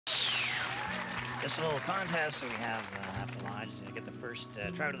This little contest we have at the lodge to get the first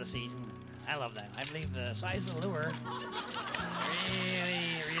trout of the season. I love that. I believe the size of the lure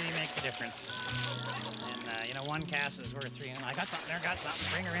really makes a difference. And, you know, one cast is worth 3. I got something there, got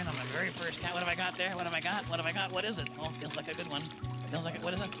something. Bring her in on the very first cast. What have I got there? What have I got? What have I got? What is it? Oh, feels like a good one. Feels like it.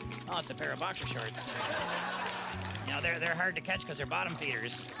 What is it? Oh, it's a pair of boxer shorts. You know, they're hard to catch because they're bottom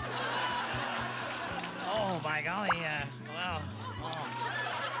feeders. Oh, by golly, well, oh,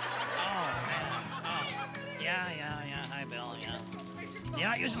 man, oh, yeah, hi, Bill, yeah. You're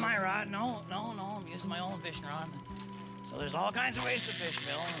not using my rod, no, I'm using my own fishing rod. So there's all kinds of ways to fish,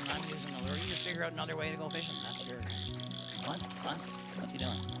 Bill, and I'm using the lure. You just figure out another way to go fishing, that's your... What's he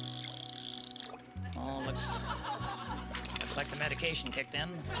doing? Oh, looks like the medication kicked in.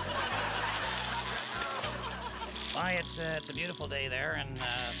 Why, it's a beautiful day there and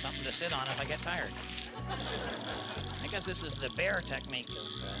something to sit on if I get tired. I guess this is the bear technique of,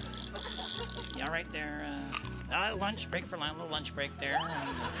 yeah, right there. Lunch break for lunch, little lunch break there. And,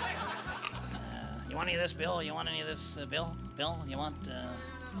 you want any of this, Bill? You want any of this, Bill? Bill, you want,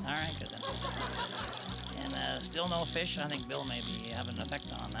 all right, good then. And still no fish. I think Bill may be having an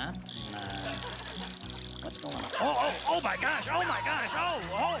effect on that. And, what's going on? Oh my gosh, oh my gosh, oh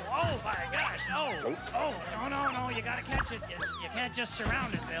my gosh, no, you gotta catch it. You can't just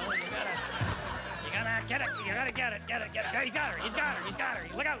surround it, Bill. You gotta get it, you gotta get it. He's got her.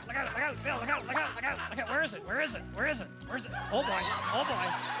 Look out, Bill, look out. Where is it? Oh boy. All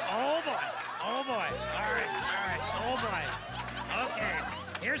right, oh boy. Okay,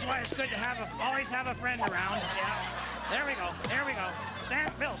 here's why it's good to always have a friend around, yeah. There we go.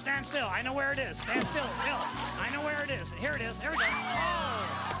 Bill, stand still. I know where it is. Stand still, Bill. I know where it is. Here it is. Here we go. Oh,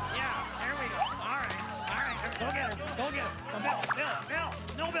 yeah, there we go. All right. Go get her. Oh, Bill.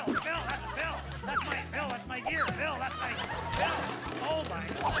 No, Bill. That's Bill. That's my gear. Bill. Oh, my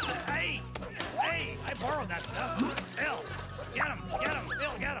God. Hey, I borrowed that stuff. Bill, get him. Bill,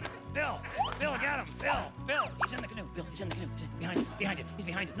 get him. Bill, get him. Bill, he's in the canoe. Bill, he's in the canoe. He's behind you. He's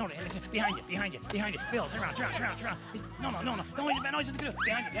behind you. No, behind you. Bill, turn around. No, he's in the canoe.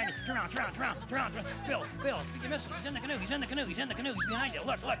 Behind you. Turn around. Bill, you missed him. He's in the canoe. He's behind you.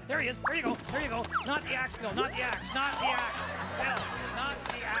 Look. There he is. There you go. Not the axe, Bill. Not the axe. Bill, not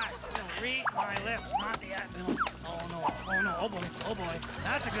the axe. Bill, read my lips. Not the axe. Bill. Oh, no. Oh, boy.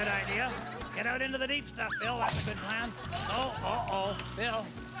 That's a good idea. Get out into the deep stuff, Bill. That's a good plan. Oh.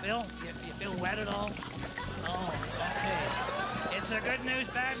 Bill, you feel wet at all? Oh, okay. It's a good news,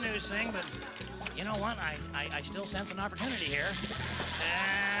 bad news thing, but you know what? I still sense an opportunity here.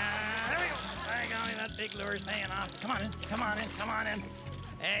 There we go. By golly, that big lure's paying off. Come on in.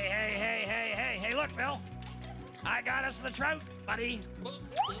 Hey, look, Bill. I got us the trout, buddy.